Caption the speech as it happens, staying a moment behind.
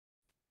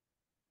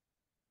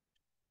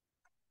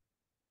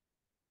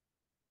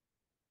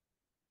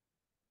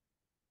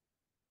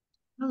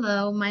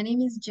Hello, my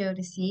name is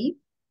Jodeci,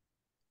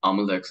 I'm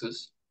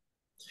Alexis.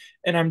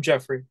 And I'm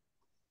Jeffrey.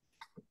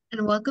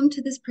 and welcome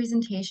to this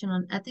presentation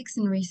on ethics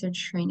in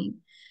research training.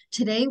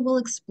 Today, we'll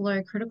explore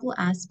a critical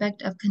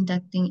aspect of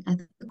conducting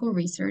ethical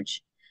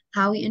research,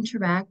 how we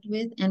interact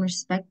with and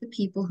respect the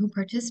people who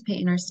participate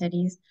in our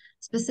studies,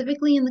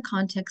 specifically in the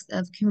context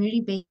of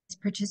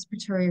community-based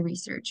participatory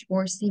research,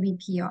 or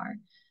CBPR,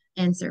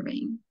 and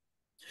surveying.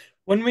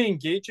 When we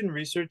engage in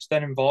research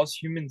that involves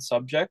human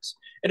subjects,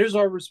 it is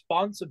our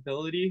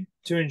responsibility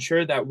to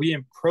ensure that we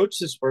approach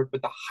this work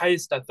with the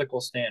highest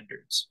ethical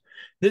standards.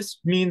 This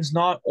means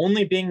not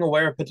only being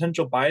aware of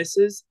potential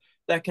biases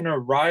that can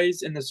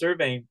arise in the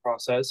surveying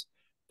process,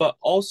 but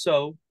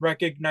also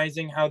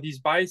recognizing how these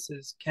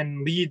biases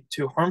can lead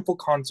to harmful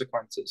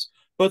consequences,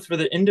 both for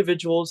the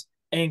individuals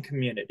and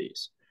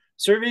communities.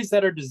 Surveys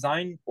that are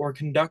designed or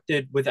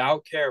conducted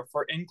without care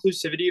for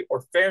inclusivity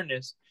or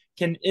fairness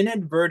can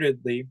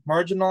inadvertently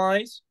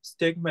marginalize,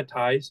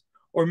 stigmatize,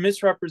 or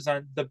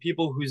misrepresent the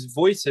people whose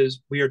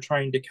voices we are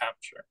trying to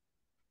capture.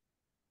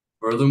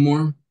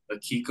 Furthermore, a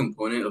key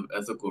component of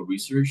ethical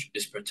research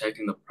is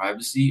protecting the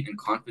privacy and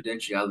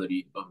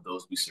confidentiality of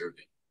those we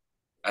survey.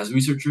 As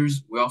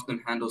researchers, we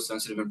often handle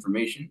sensitive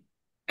information,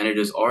 and it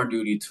is our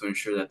duty to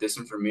ensure that this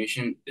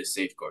information is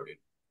safeguarded.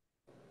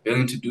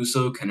 Failing to do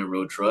so can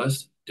erode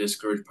trust,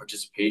 discourage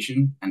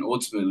participation, and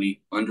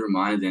ultimately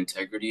undermine the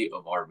integrity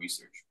of our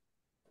research.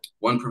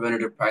 One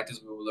preventative practice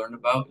we will learn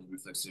about is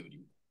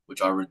reflexivity,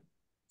 which I'll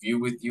review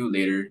with you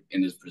later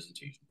in this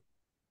presentation.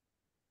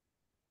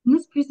 In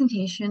this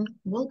presentation,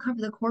 we'll cover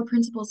the core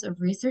principles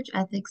of research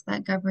ethics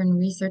that govern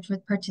research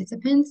with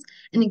participants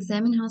and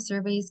examine how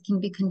surveys can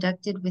be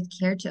conducted with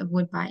care to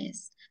avoid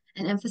bias,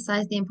 and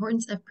emphasize the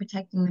importance of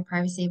protecting the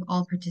privacy of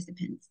all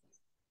participants.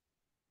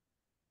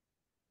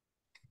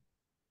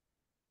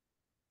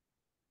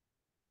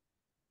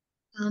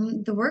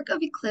 The work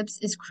of Eclipse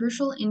is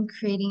crucial in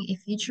creating a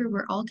future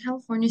where all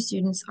California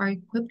students are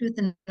equipped with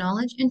the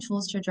knowledge and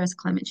tools to address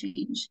climate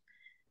change.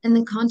 In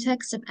the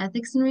context of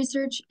ethics and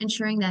research,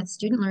 ensuring that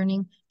student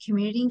learning,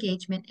 community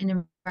engagement,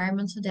 and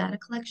environmental data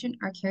collection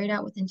are carried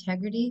out with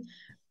integrity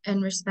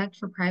and respect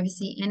for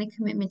privacy and a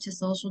commitment to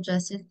social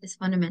justice is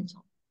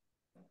fundamental.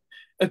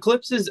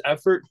 Eclipse's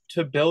effort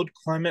to build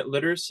climate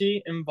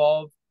literacy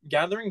involved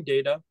gathering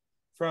data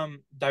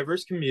from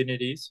diverse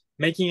communities,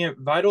 making it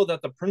vital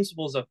that the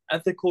principles of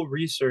ethical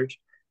research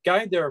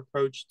guide their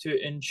approach to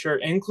ensure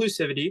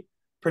inclusivity,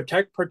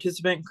 protect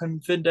participant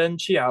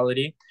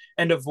confidentiality,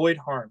 and avoid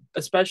harm,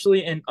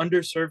 especially in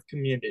underserved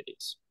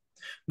communities.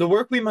 The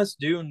work we must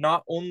do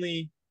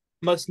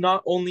must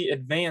not only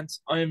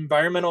advance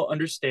environmental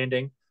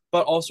understanding,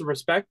 but also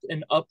respect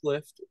and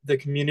uplift the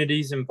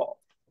communities involved.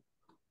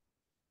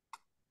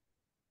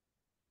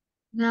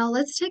 Now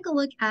let's take a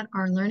look at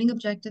our learning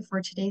objective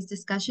for today's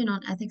discussion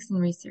on ethics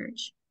and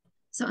research.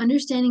 So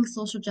understanding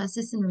social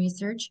justice in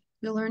research,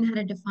 you'll learn how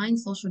to define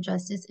social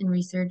justice in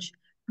research,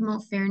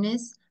 promote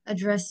fairness,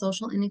 address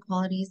social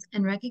inequalities,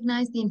 and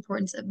recognize the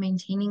importance of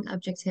maintaining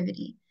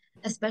objectivity,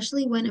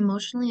 especially when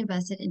emotionally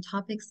invested in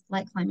topics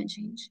like climate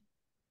change.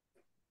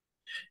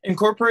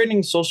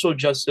 Incorporating social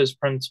justice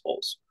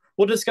principles.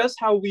 We'll discuss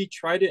how we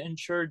try to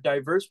ensure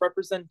diverse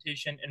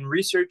representation in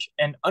research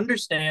and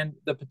understand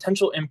the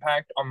potential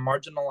impact on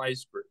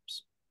marginalized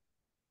groups.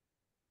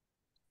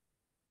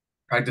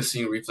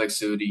 Practicing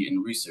reflexivity in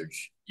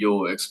research.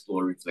 You'll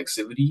explore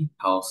reflexivity,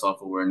 how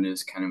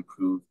self-awareness can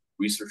improve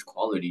research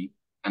quality,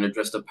 and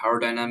address the power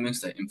dynamics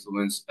that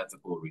influence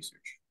ethical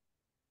research.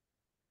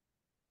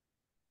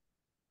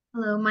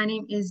 Hello, my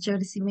name is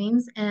Jodeci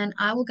Weems, and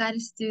I will guide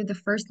us through the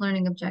first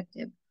learning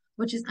objective,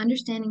 which is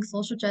understanding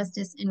social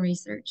justice in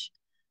research.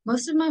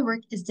 Most of my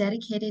work is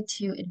dedicated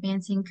to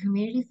advancing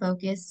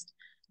community-focused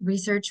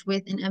research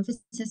with an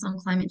emphasis on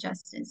climate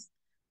justice.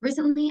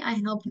 Recently, I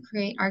helped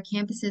create our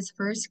campus's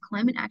first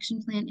climate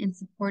action plan and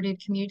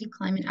supported community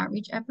climate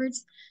outreach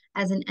efforts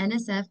as an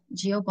NSF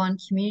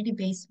GeoBond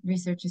community-based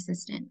research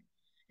assistant.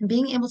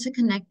 Being able to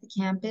connect the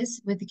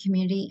campus with the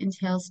community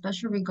entails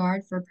special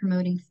regard for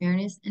promoting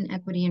fairness and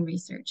equity in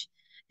research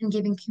and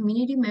giving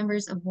community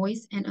members a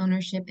voice and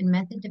ownership in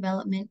method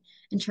development,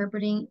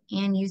 interpreting,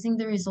 and using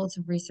the results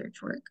of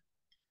research work.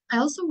 I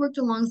also worked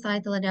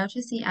alongside the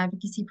Ladaucha Sea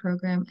Advocacy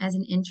Program as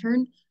an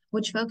intern,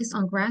 which focused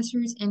on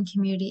grassroots and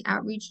community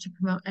outreach to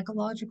promote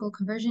ecological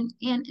conversion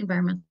and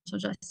environmental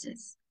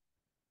justice.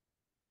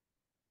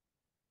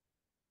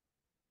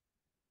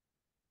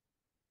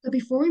 So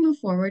before we move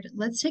forward,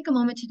 let's take a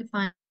moment to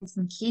define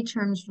some key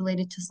terms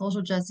related to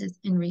social justice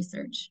in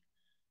research.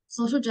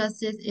 Social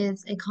justice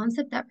is a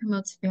concept that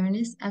promotes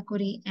fairness,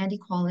 equity, and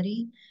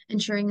equality,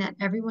 ensuring that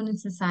everyone in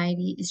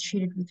society is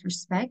treated with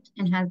respect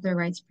and has their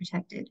rights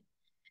protected.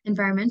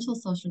 Environmental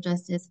social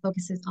justice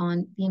focuses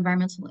on the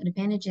environmental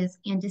advantages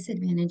and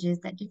disadvantages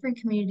that different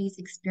communities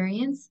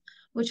experience,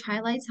 which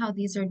highlights how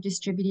these are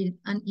distributed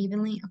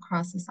unevenly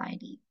across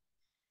society.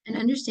 And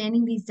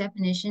understanding these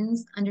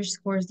definitions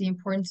underscores the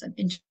importance of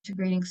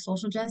integrating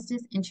social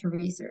justice into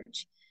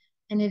research,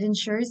 and it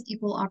ensures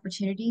equal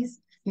opportunities,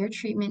 fair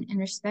treatment, and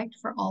respect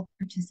for all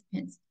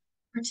participants,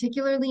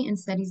 particularly in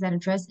studies that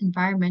address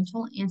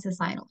environmental and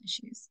societal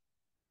issues.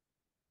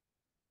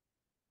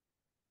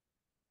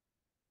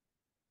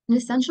 An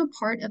essential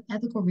part of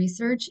ethical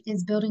research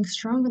is building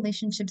strong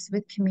relationships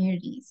with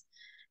communities.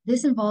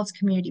 This involves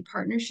community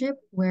partnership,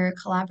 where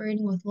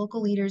collaborating with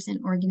local leaders and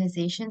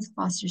organizations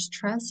fosters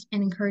trust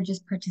and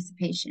encourages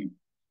participation.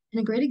 And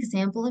a great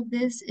example of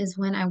this is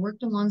when I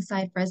worked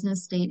alongside Fresno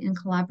State in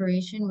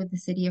collaboration with the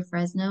city of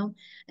Fresno,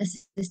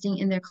 assisting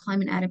in their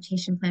climate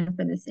adaptation plan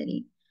for the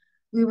city.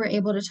 We were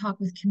able to talk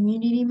with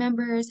community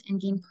members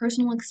and gain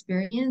personal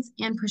experience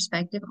and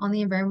perspective on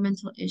the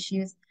environmental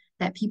issues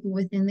that people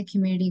within the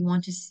community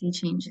want to see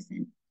changes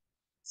in.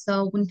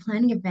 So when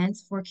planning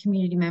events for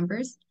community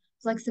members,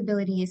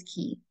 flexibility is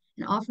key,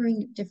 and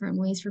offering different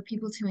ways for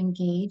people to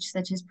engage,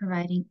 such as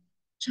providing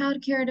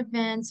childcare at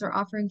events or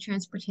offering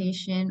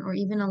transportation or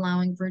even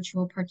allowing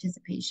virtual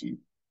participation.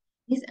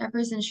 These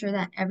efforts ensure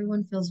that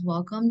everyone feels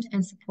welcomed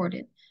and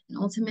supported, and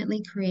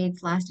ultimately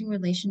creates lasting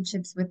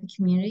relationships with the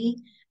community.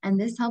 And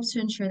this helps to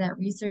ensure that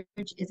research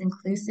is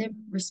inclusive,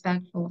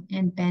 respectful,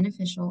 and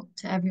beneficial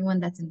to everyone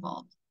that's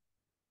involved.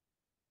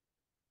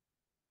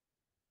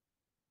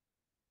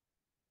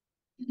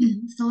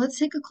 So let's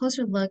take a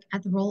closer look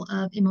at the role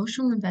of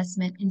emotional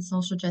investment in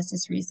social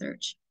justice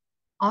research.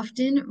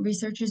 Often,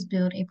 researchers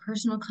build a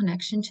personal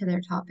connection to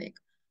their topic,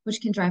 which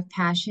can drive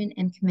passion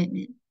and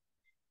commitment.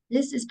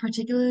 This is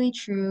particularly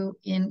true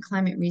in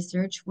climate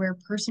research, where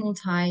personal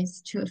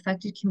ties to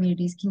affected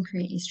communities can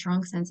create a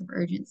strong sense of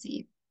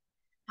urgency.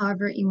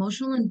 However,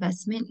 emotional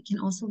investment can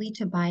also lead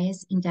to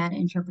bias in data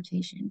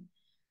interpretation.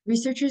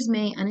 Researchers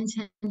may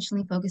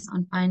unintentionally focus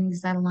on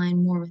findings that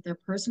align more with their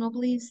personal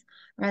beliefs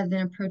rather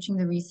than approaching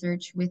the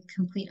research with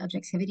complete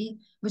objectivity,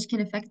 which can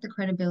affect the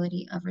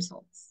credibility of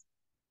results.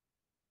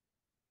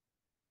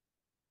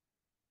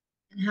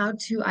 And how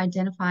to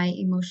identify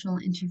emotional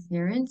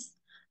interference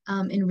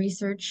in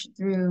research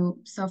through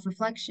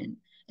self-reflection.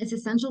 It's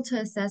essential to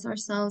assess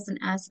ourselves and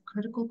ask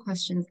critical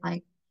questions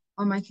like,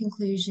 are my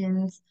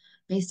conclusions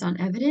based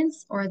on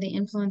evidence, or are they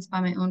influenced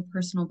by my own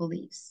personal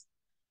beliefs?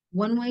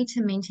 One way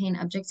to maintain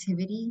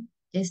objectivity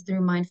is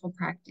through mindful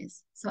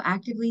practice. So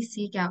actively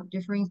seek out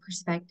differing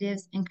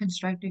perspectives and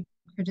constructive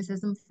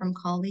criticism from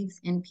colleagues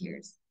and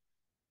peers.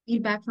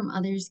 Feedback from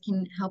others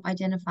can help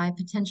identify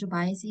potential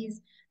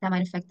biases that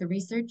might affect the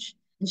research,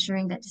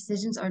 ensuring that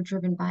decisions are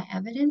driven by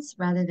evidence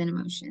rather than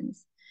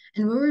emotions.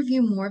 And we'll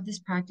review more of this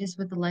practice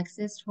with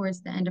Alexis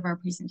towards the end of our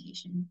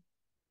presentation.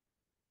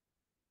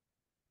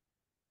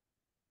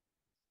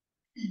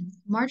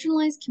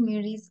 Marginalized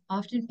communities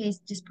often face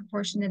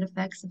disproportionate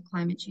effects of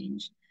climate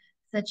change,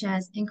 such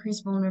as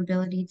increased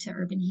vulnerability to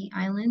urban heat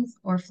islands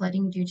or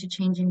flooding due to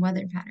changing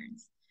weather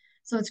patterns.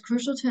 So it's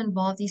crucial to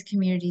involve these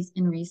communities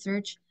in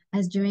research,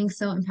 as doing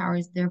so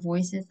empowers their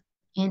voices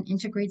and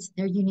integrates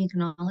their unique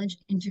knowledge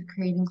into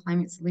creating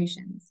climate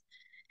solutions.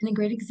 And a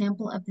great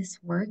example of this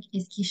work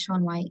is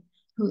Keyshawn White,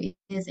 who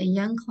is a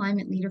young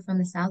climate leader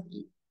from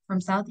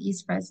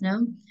Southeast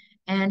Fresno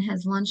and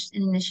has launched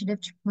an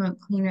initiative to promote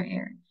cleaner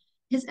air.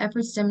 His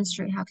efforts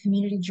demonstrate how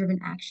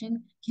community-driven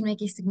action can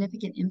make a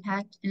significant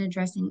impact in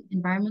addressing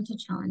environmental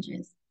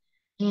challenges.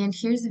 And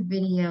here's a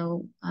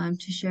video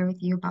to share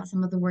with you about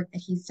some of the work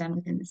that he's done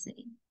within the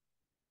city.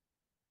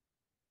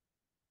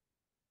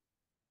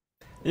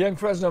 A young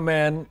Fresno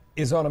man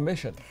is on a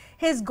mission.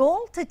 His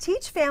goal, to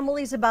teach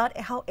families about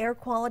how air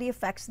quality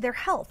affects their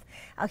health.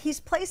 He's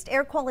placed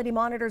air quality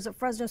monitors at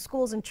Fresno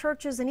schools and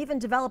churches and even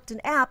developed an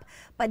app,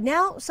 but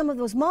now some of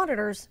those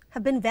monitors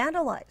have been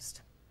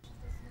vandalized.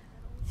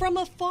 From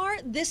afar,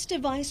 this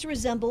device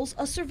resembles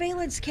a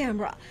surveillance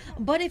camera,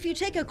 but if you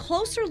take a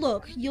closer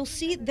look, you'll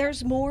see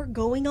there's more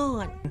going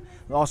on.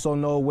 We also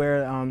know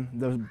where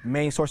the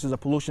main sources of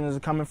pollution is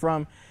coming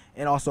from,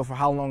 and also for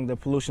how long the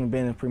pollution has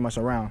been pretty much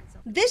around.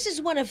 This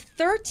is one of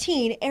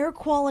 13 air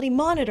quality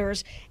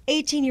monitors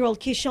 18-year-old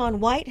Keyshawn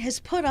White has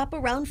put up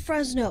around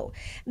Fresno.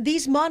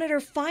 These monitor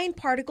fine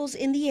particles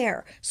in the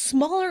air,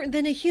 smaller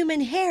than a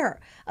human hair,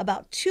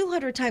 about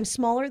 200 times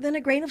smaller than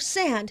a grain of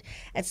sand,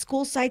 at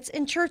school sites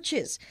and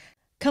churches.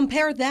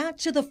 Compare that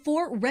to the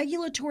 4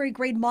 regulatory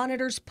grade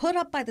monitors put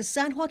up by the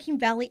San Joaquin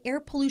Valley Air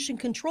Pollution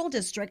Control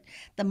District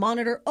that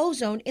monitor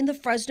ozone in the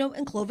Fresno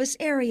and Clovis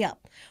area.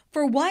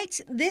 For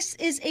White, this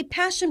is a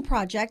passion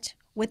project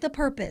with a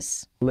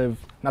purpose. I live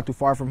not too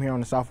far from here on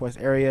the southwest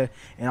area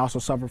and also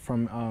suffer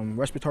from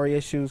respiratory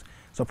issues.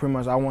 So pretty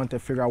much I wanted to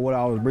figure out what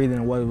I was breathing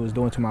and what it was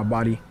doing to my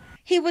body.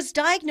 He was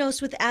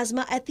diagnosed with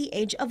asthma at the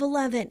age of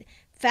 11.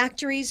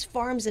 Factories,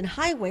 farms, and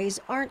highways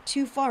aren't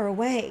too far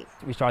away.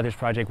 We started this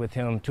project with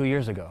him 2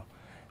 years ago,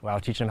 where I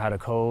was teaching him how to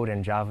code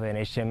in Java and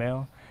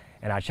HTML,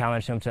 and I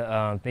challenged him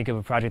to think of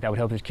a project that would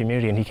help his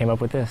community, and he came up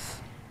with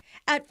this.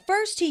 At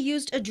first, he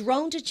used a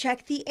drone to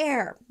check the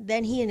air.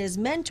 Then he and his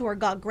mentor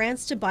got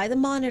grants to buy the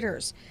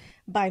monitors.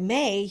 By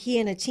May, he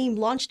and a team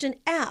launched an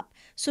app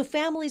so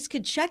families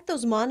could check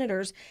those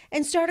monitors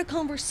and start a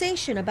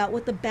conversation about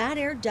what the bad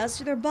air does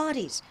to their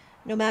bodies,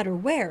 no matter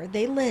where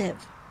they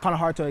live. kind of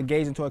hard to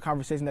engage into a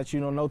conversation that you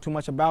don't know too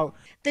much about.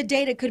 The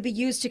data could be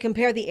used to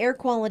compare the air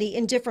quality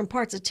in different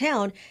parts of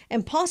town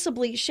and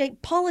possibly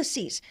shape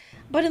policies.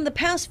 But in the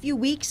past few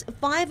weeks,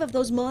 5 of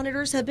those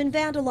monitors have been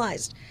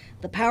vandalized.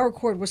 The power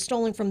cord was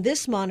stolen from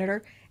this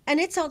monitor, and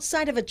it's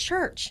outside of a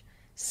church.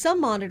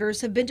 Some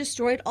monitors have been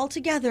destroyed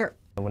altogether.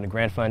 When the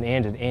grant fund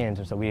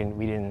ends, so we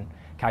didn't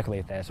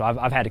calculate that. So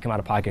I've had to come out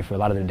of pocket for a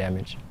lot of the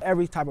damage.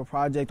 Every type of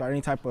project or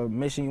any type of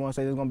mission you want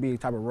to say, there's going to be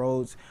type of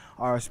roads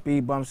or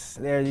speed bumps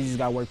there. You just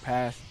got to work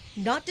past.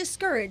 Not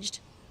discouraged,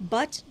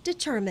 but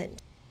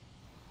determined.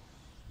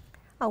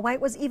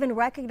 White was even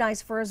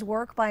recognized for his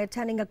work by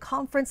attending a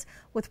conference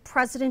with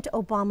President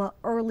Obama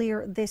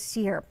earlier this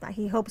year.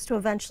 He hopes to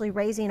eventually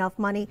raise enough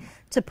money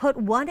to put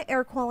 1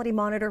 air quality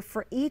monitor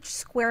for each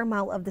square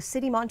mile of the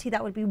city. Monty,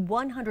 that would be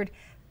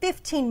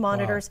 115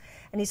 monitors. Wow.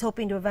 And he's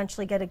hoping to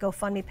eventually get a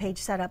GoFundMe page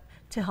set up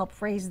to help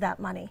raise that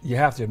money. You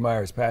have to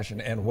admire his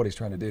passion and what he's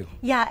trying to do.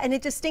 Yeah, and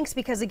it just stinks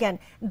because, again,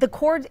 the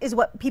cord is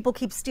what people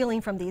keep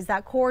stealing from these.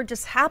 That cord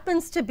just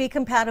happens to be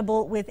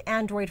compatible with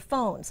Android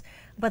phones.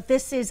 But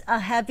this is a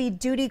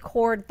heavy-duty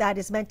cord that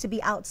is meant to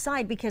be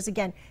outside because,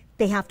 again,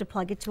 they have to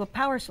plug it to a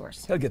power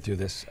source. He'll get through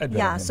this.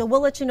 Yeah, so we'll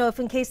let you know if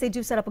in case they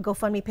do set up a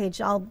GoFundMe page,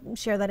 I'll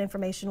share that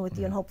information with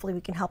you and hopefully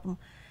we can help them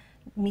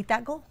meet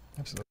that goal.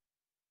 Absolutely.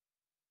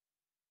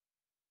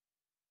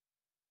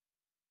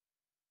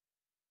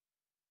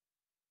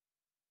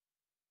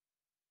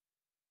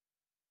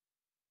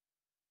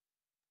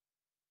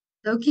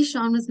 Though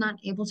Keyshawn was not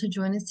able to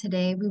join us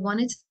today, we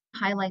wanted to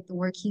highlight the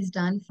work he's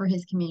done for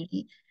his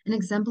community and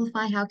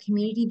exemplify how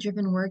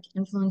community-driven work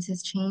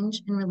influences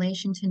change in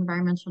relation to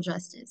environmental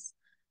justice.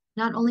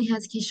 Not only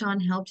has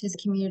Keyshawn helped his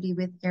community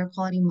with air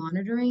quality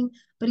monitoring,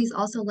 but he's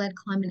also led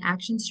climate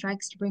action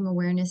strikes to bring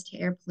awareness to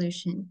air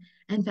pollution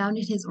and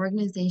founded his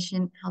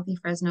organization, Healthy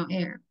Fresno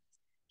Air.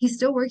 He's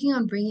still working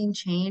on bringing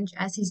change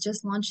as he's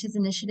just launched his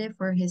initiative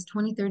for his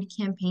 2030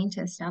 campaign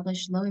to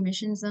establish low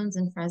emission zones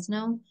in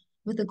Fresno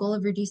with the goal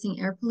of reducing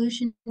air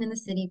pollution in the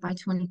city by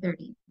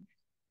 2030.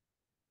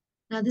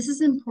 Now, this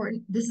is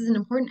important. This is an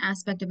important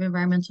aspect of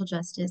environmental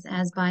justice,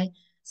 as by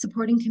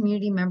supporting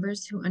community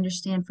members who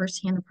understand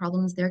firsthand the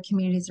problems their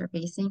communities are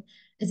facing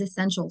is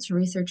essential to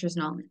researchers'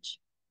 knowledge.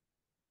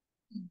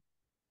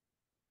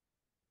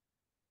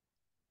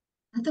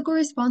 Ethical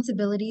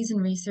responsibilities in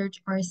research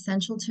are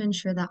essential to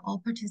ensure that all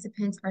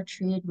participants are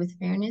treated with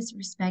fairness,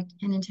 respect,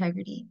 and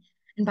integrity.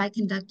 And by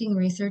conducting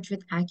research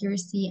with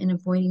accuracy and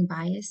avoiding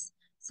bias,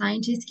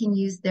 scientists can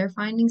use their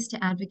findings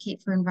to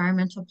advocate for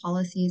environmental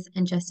policies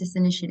and justice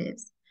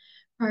initiatives.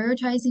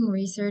 Prioritizing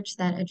research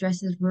that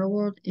addresses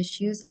real-world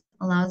issues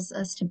allows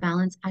us to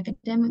balance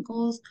academic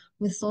goals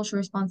with social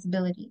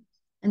responsibility.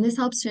 And this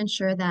helps to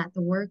ensure that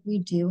the work we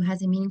do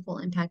has a meaningful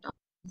impact on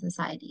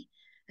society,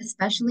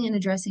 especially in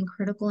addressing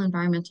critical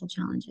environmental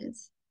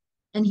challenges.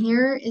 And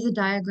here is a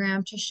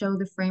diagram to show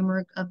the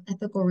framework of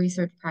ethical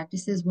research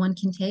practices one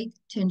can take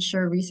to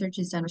ensure research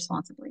is done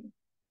responsibly.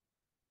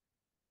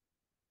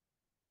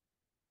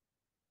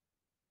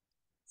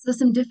 So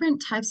some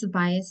different types of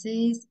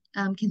biases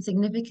can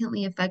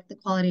significantly affect the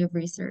quality of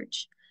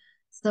research.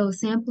 So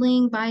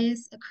sampling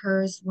bias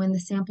occurs when the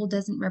sample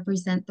doesn't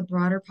represent the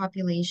broader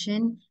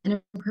population. And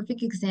a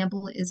perfect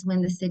example is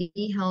when the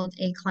city held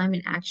a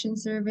climate action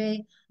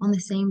survey on the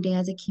same day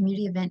as a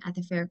community event at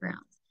the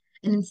fairgrounds.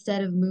 And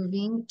instead of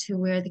moving to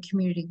where the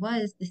community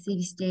was, the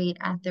city stayed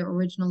at their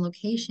original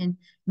location,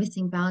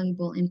 missing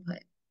valuable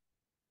input.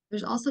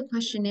 There's also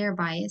questionnaire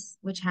bias,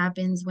 which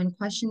happens when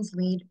questions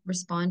lead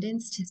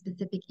respondents to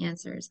specific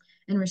answers,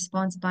 and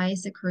response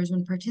bias occurs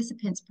when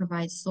participants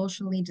provide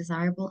socially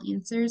desirable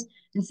answers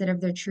instead of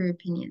their true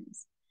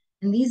opinions.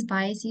 And these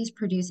biases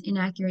produce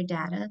inaccurate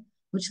data,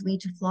 which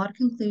lead to flawed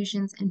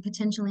conclusions and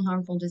potentially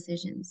harmful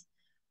decisions.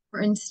 For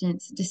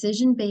instance,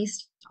 decision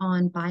based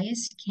on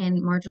bias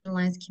can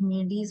marginalize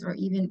communities or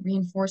even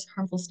reinforce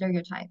harmful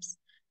stereotypes,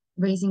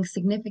 raising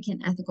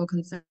significant ethical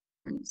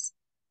concerns.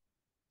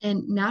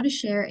 And now to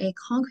share a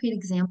concrete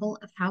example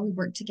of how we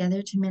work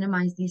together to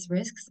minimize these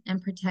risks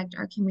and protect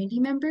our community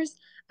members,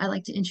 I'd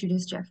like to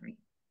introduce Jeffrey.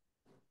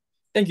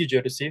 Thank you,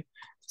 Jodeci.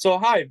 So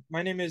hi,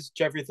 my name is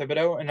Jeffrey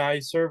Thibodeau, and I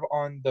serve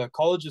on the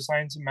College of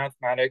Science and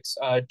Mathematics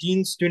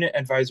Dean Student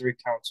Advisory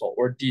Council,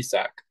 or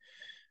DSAC,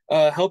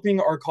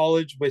 helping our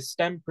college with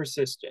STEM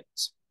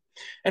persistence.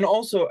 And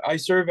also, I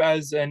serve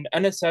as an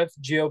NSF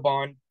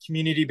GeoBond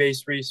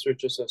Community-Based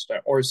Research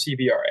Assistant, or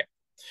CBRA,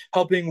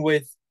 helping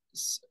with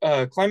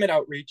climate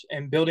outreach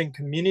and building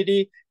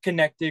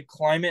community-connected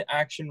climate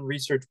action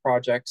research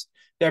projects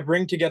that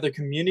bring together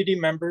community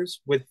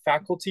members with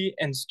faculty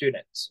and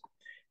students.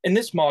 In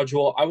this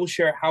module, I will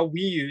share how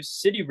we use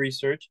city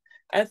research,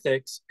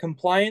 ethics,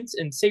 compliance,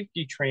 and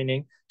safety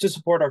training to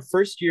support our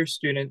first-year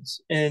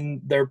students in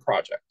their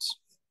projects.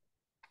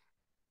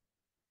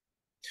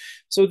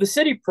 So the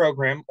CITY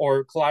program,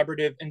 or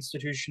Collaborative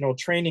Institutional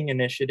Training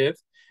Initiative,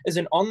 is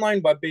an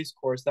online web-based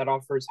course that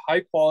offers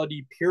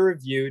high-quality,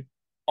 peer-reviewed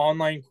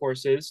online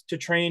courses to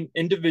train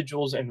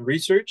individuals in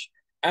research,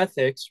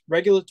 ethics,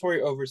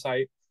 regulatory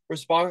oversight,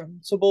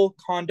 responsible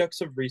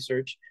conducts of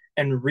research,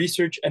 and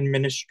research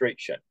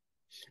administration.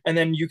 And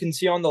then you can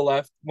see on the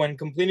left, when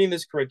completing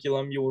this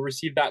curriculum, you will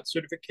receive that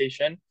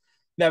certification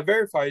that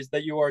verifies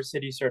that you are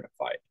city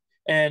certified,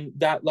 and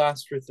that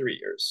lasts for 3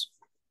 years.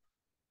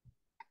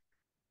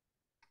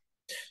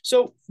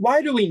 So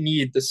why do we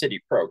need the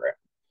city program?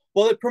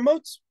 Well, it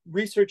promotes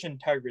research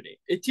integrity.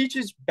 It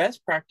teaches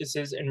best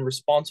practices in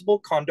responsible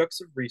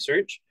conducts of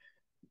research,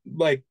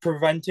 like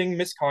preventing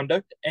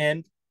misconduct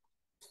and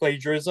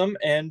plagiarism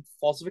and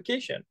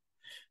falsification,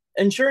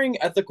 ensuring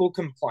ethical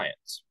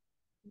compliance.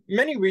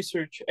 Many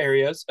research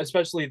areas,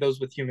 especially those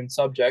with human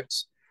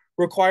subjects,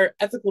 require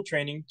ethical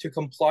training to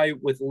comply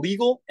with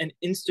legal and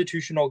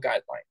institutional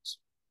guidelines.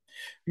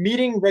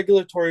 Meeting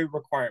regulatory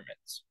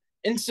requirements.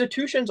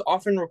 Institutions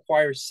often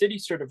require city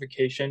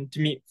certification to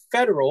meet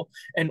federal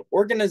and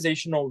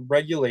organizational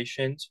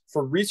regulations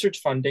for research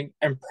funding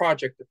and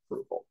project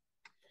approval.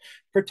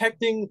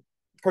 Protecting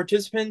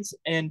participants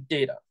and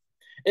data.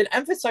 It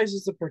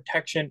emphasizes the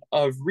protection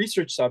of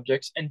research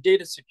subjects and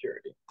data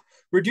security,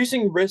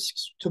 reducing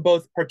risks to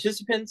both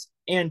participants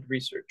and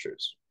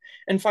researchers.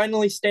 And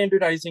finally,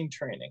 standardizing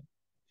training.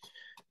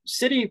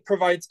 City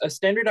provides a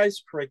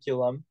standardized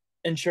curriculum,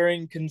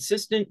 ensuring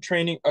consistent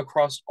training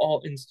across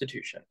all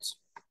institutions.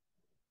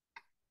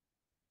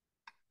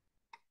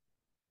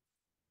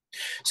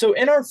 So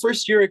in our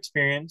first year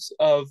experience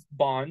of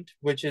BOND,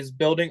 which is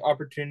building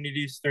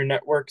opportunities through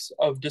networks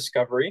of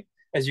discovery,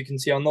 as you can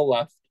see on the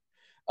left,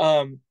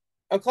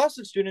 a class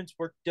of students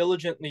worked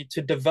diligently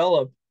to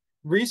develop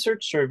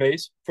research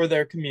surveys for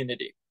their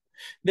community.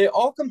 They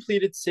all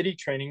completed city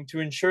training to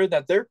ensure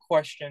that their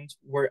questions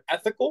were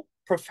ethical,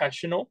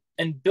 professional,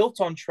 and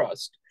built on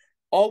trust,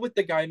 all with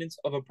the guidance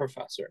of a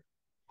professor.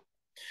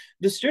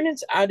 The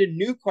students added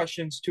new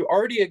questions to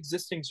already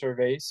existing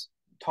surveys,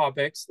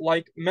 topics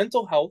like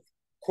mental health,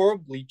 coral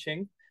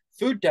bleaching,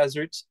 food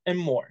deserts, and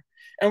more,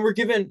 and were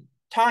given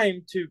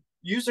time to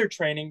use their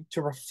training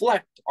to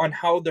reflect on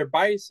how their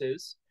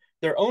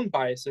own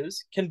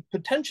biases, can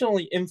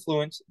potentially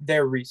influence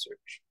their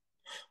research.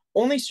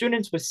 Only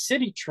students with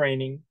city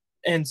training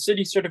and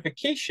city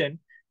certification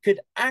could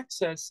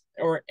access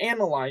or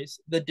analyze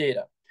the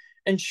data,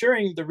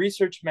 ensuring the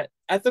research met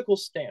ethical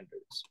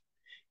standards.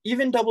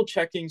 Even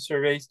double-checking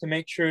surveys to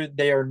make sure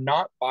they are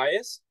not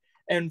biased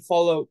and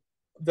follow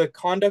the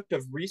conduct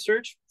of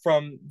research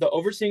from the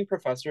overseeing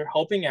professor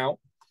helping out,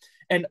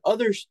 and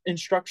other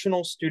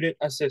instructional student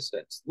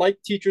assistants, like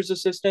teacher's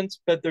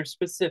assistants, but they're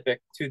specific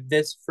to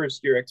this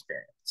first year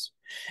experience,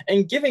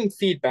 and giving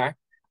feedback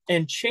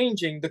and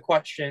changing the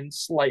question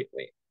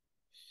slightly.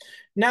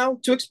 Now,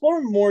 to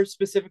explore more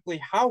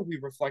specifically how we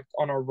reflect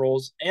on our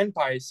roles and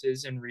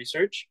biases in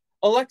research,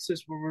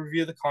 Alexis will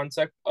review the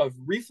concept of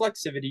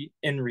reflexivity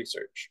in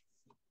research.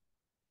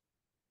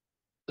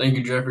 Thank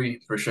you,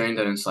 Jeffrey, for sharing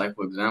that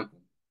insightful example.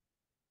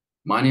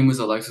 My name is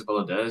Alexis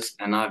Valadez,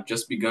 and I've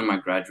just begun my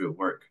graduate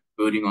work,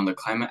 building on the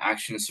climate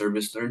action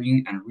service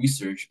learning and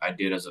research I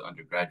did as an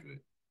undergraduate.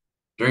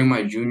 During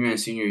my junior and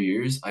senior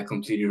years, I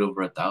completed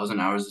over 1,000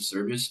 hours of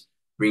service,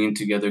 bringing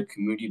together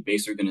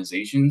community-based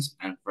organizations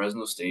and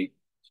Fresno State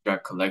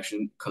Strat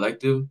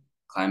Collective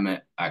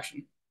Climate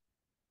Action.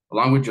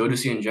 Along with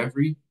Jodeci and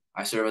Jeffrey,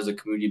 I serve as a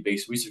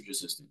community-based research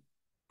assistant.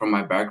 From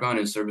my background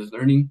in service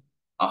learning,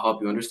 I'll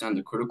help you understand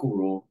the critical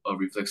role of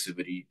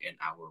reflexivity in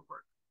our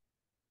work.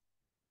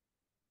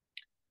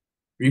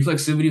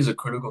 Reflexivity is a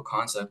critical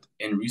concept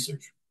in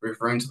research,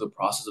 referring to the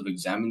process of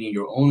examining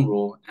your own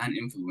role and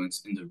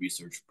influence in the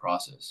research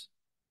process.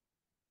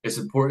 Its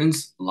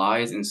importance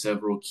lies in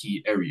several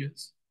key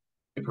areas.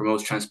 It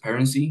promotes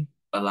transparency,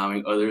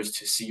 allowing others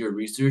to see your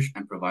research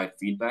and provide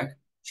feedback,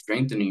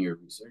 strengthening your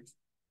research.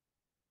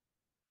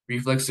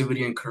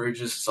 Reflexivity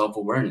encourages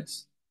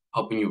self-awareness,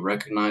 helping you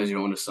recognize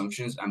your own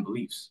assumptions and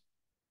beliefs.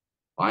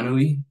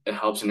 Finally, it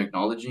helps in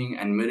acknowledging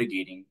and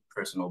mitigating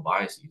personal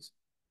biases,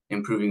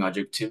 improving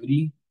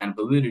objectivity and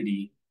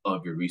validity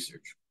of your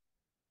research.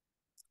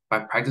 By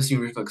practicing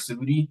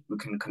reflexivity, we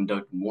can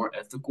conduct more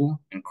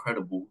ethical and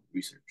credible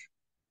research.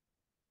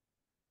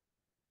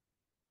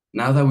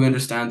 Now that we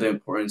understand the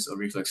importance of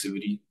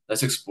reflexivity,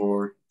 let's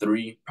explore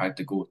 3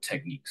 practical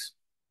techniques.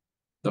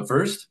 The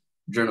first,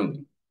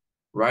 journaling.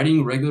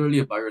 Writing regularly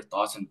about your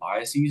thoughts and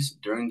biases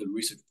during the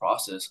research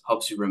process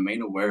helps you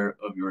remain aware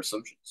of your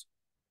assumptions.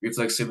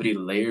 Reflexivity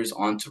layers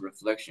onto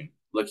reflection,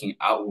 looking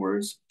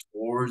outwards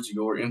towards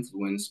your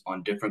influence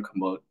on different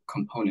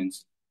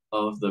components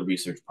of the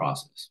research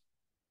process.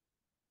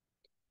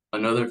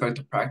 Another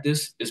effective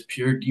practice is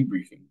peer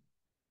debriefing.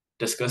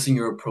 Discussing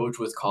your approach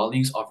with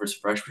colleagues offers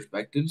fresh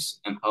perspectives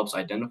and helps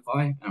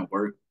identify and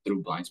work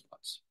through blind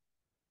spots.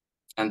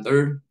 And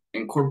third,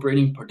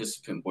 incorporating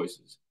participant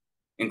voices.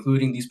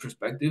 Including these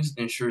perspectives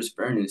ensures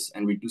fairness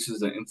and reduces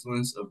the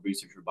influence of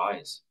researcher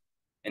bias,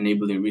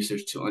 enabling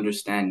research to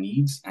understand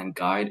needs and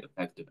guide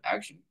effective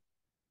action.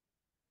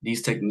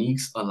 These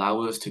techniques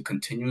allow us to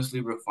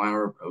continuously refine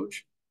our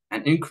approach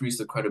and increase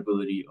the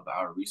credibility of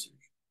our research.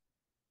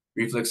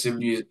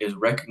 Reflexivity is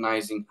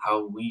recognizing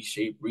how we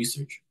shape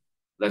research.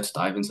 Let's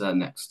dive into that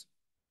next.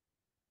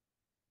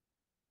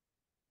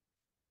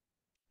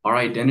 Our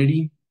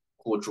identity,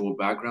 cultural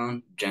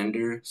background,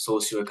 gender,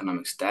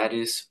 socioeconomic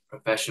status,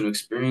 professional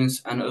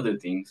experience, and other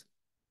things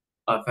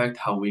affect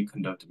how we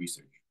conduct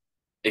research.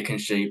 It can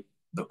shape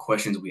the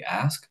questions we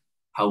ask,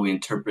 how we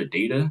interpret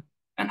data,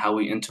 and how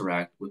we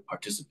interact with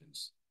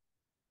participants.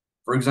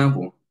 For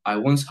example, I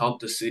once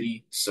helped a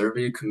city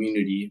survey a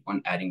community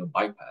on adding a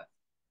bike path.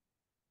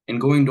 In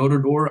going door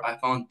to door, I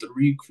found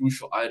 3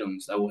 crucial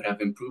items that would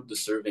have improved the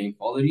surveying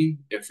quality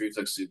if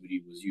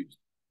reflexivity was used.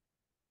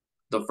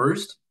 The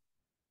first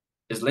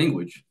is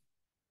language.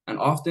 And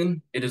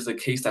often it is the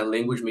case that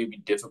language may be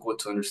difficult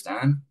to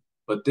understand,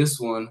 but this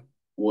one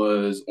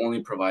was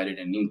only provided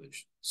in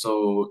English.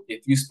 So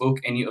if you spoke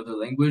any other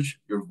language,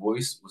 your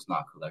voice was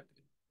not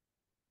collected.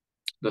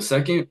 The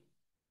second,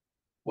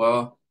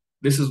 well,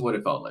 this is what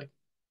it felt like.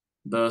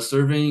 The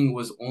surveying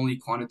was only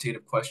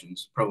quantitative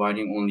questions,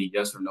 providing only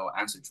yes or no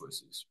answer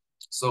choices.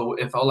 So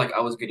it felt like I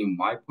was getting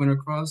my point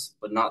across,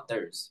 but not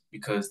theirs,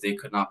 because they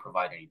could not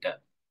provide any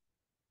depth.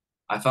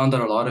 I found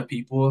that a lot of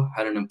people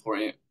had an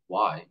important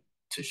why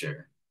to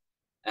share.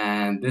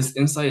 And this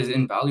insight is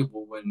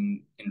invaluable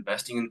when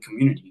investing in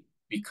community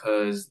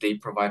because they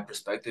provide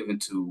perspective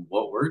into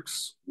what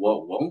works,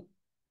 what won't,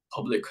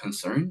 public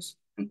concerns,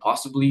 and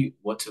possibly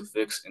what to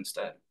fix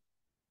instead.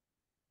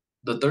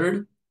 The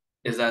third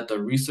is that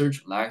the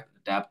research lacked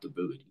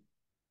adaptability.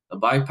 The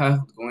bike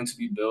path was going to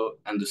be built,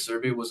 and the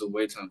survey was a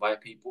way to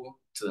invite people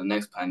to the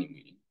next planning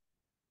meeting.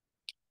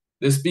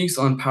 This speaks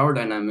on power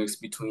dynamics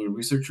between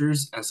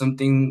researchers and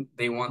something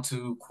they want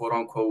to quote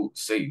unquote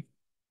save.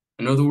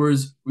 In other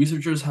words,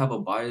 researchers have a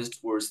bias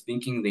towards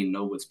thinking they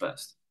know what's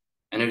best.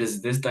 And it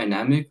is this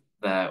dynamic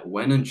that,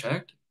 when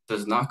unchecked,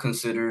 does not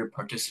consider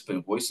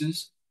participant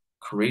voices,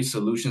 create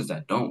solutions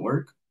that don't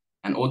work,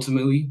 and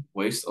ultimately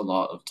waste a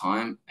lot of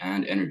time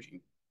and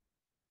energy.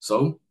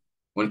 So,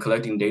 when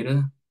collecting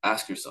data,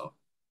 ask yourself,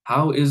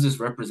 how is this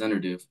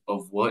representative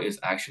of what is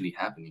actually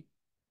happening?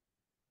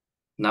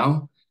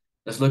 Now,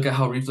 let's look at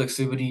how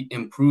reflexivity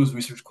improves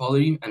research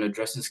quality and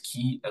addresses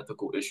key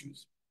ethical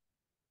issues.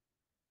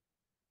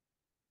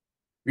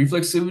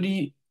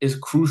 Reflexivity is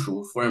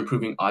crucial for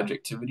improving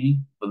objectivity,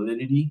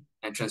 validity,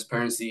 and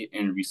transparency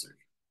in research.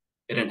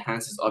 It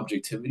enhances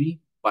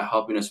objectivity by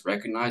helping us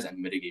recognize and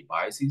mitigate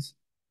biases,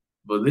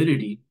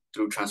 validity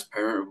through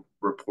transparent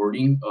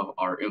reporting of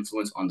our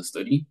influence on the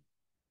study,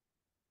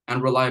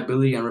 and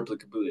reliability and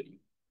replicability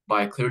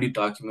by clearly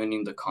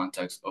documenting the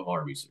context of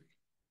our research.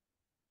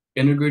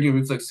 Integrating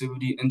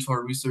reflexivity into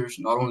our research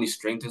not only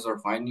strengthens our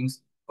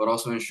findings, but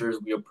also ensures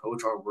we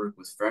approach our work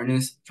with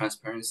fairness,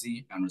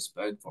 transparency, and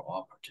respect for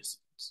all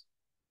participants.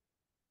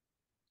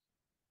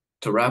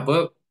 To wrap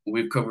up,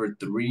 we've covered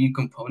 3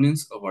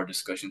 components of our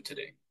discussion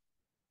today.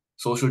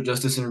 Social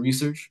justice in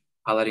research,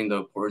 highlighting the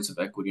importance of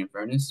equity and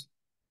fairness.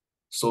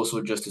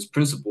 Social justice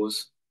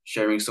principles,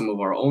 sharing some of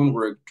our own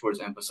work towards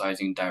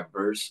emphasizing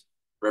diverse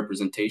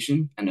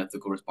representation and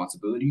ethical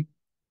responsibility.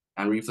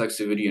 And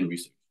reflexivity in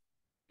research,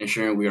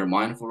 ensuring we are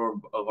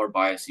mindful of our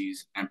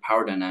biases and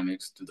power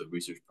dynamics through the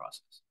research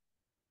process.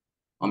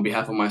 On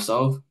behalf of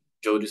myself,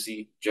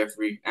 Jodeci,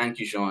 Jeffrey, and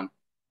Keyshawn, I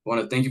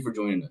want to thank you for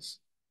joining us.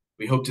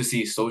 We hope to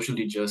see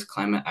socially just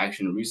climate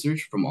action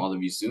research from all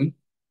of you soon.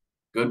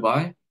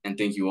 Goodbye, and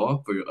thank you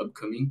all for your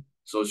upcoming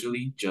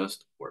socially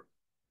just work.